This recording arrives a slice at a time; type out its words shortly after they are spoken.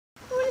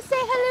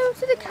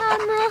to the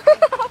camera.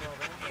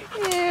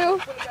 Ew.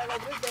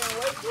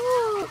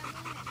 Ew.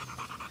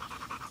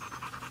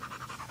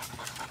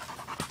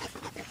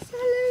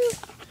 Hello.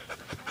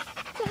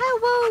 Say hi,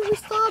 whoa,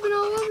 he's slobbing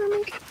all over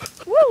me.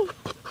 Woo.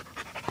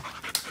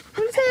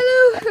 Let me say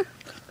hello.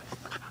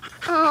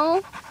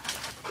 Oh.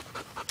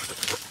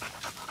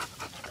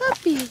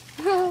 Puppy.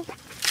 Oh.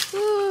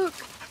 Look.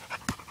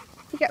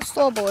 He got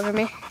slob all over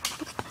me.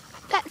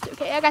 That's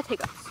okay, I gotta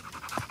take off.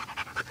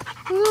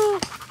 Ooh.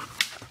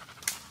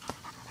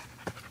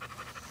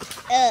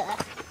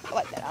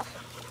 Wipe that off.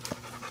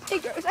 Hey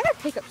girls, I gotta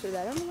take up through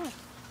that, I don't know why.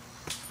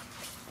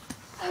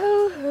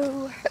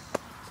 Oh,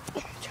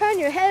 turn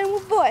your head and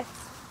we'll boy.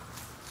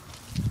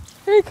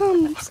 Here he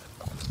comes.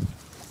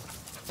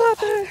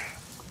 Papa.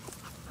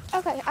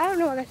 Okay, I don't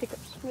know, I gotta take up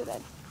through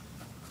that.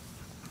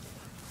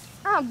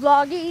 I'm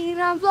vlogging.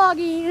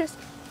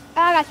 I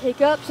gotta take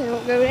ups and it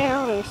won't go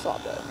down and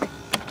slop over.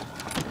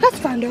 That's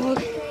fine,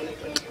 dog.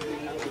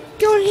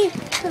 Go in here.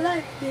 I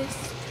like this.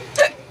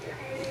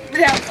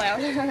 That was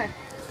loud. Okay.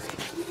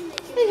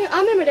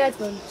 I'm in my dad's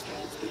one.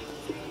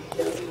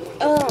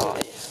 Oh,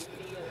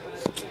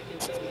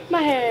 yeah.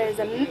 My hair is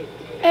a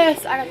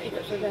mess. I gotta pick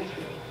up some things.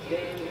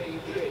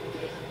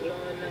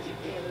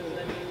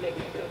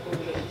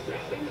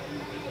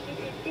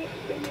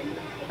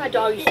 My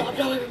doggy slobbed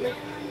all over me.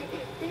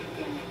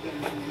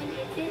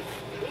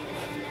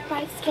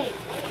 My escape.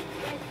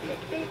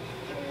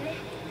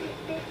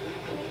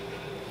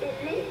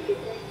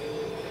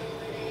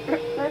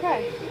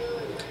 Okay.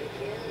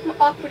 I'm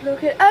awkward little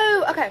kid.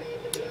 Oh, okay.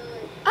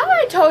 I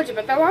already told you,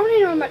 but I already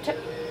know about I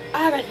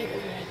gotta take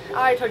it. I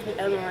already told you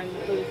about Eleanor and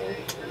Louisville.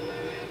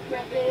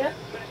 Wrap it up.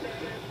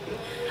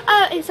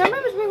 And some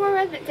members were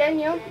going to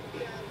Danielle,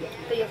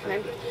 yes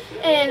name,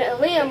 and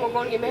Liam were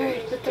going to get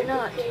married, but they're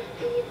not.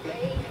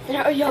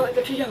 They're not young,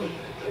 they're too young.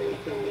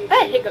 I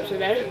had hiccups with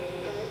that.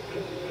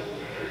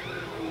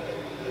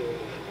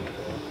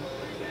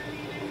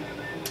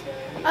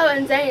 Oh,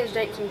 and Zane's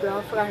dating some girl,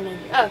 I forgot her name.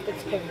 Oh,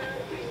 that's Perry.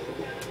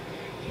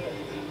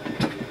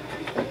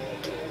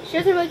 She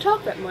doesn't really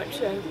talk that much,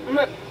 so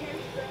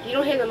you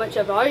don't hear that much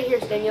of her. All you hear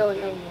is Danielle and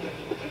Eleanor.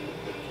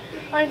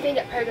 I don't think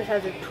that Perry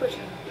has a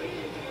Twitter.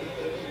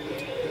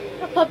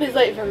 My puppy's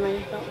late for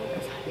me.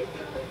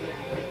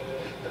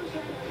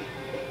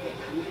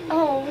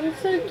 Oh,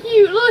 it's so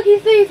cute. Look, he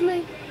sees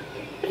me.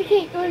 But he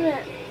can't go in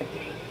there.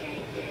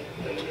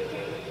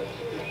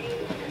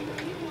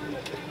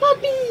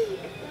 Puppy!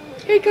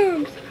 Here he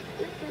comes.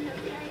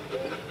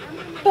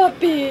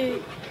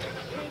 Puppy!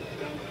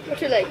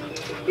 What's your leg?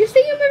 You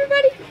see him,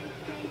 everybody?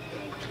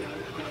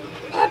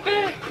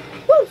 Puppy!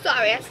 Woo,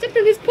 sorry, I stepped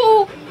in his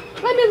pool.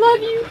 Let me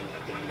love you.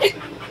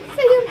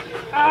 See him?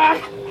 Ah!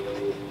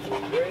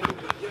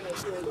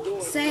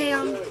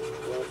 Sam.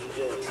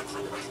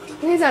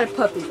 He's not a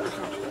puppy, but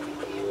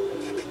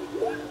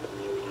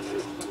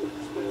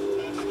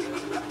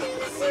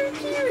he's so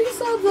cute. He's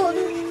so good.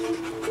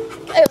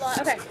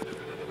 Okay.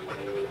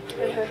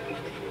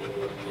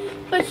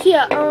 But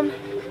yeah, Niall and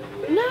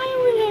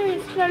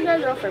Harry's got a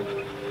girlfriend.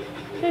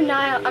 And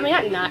Niall, I mean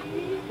not Niall.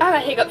 I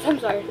got hiccups. I'm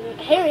sorry.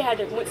 Harry had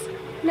to. I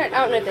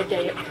don't know if they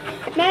dated.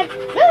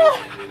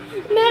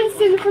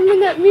 Madison from in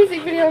that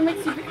music video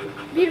makes you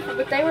beautiful,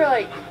 but they were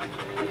like,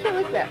 I can't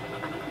look at that.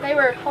 They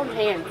were holding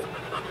hands.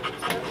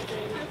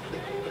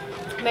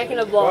 Making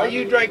a vlog. Why are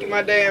you drinking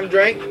my damn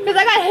drink? Because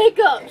I got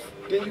hiccups.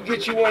 Then you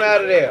get you one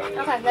out of there.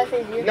 Okay, that's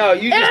easier. No,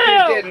 you just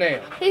did that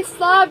now. He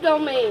slobbed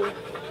on me.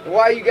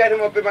 Why you got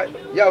him up in my...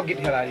 Y'all get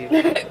the hell out of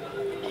here.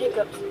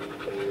 Hiccups.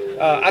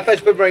 I thought you were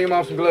supposed to bring him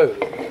off some gloves.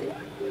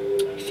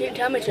 She didn't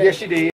tell me to. Yes, she did.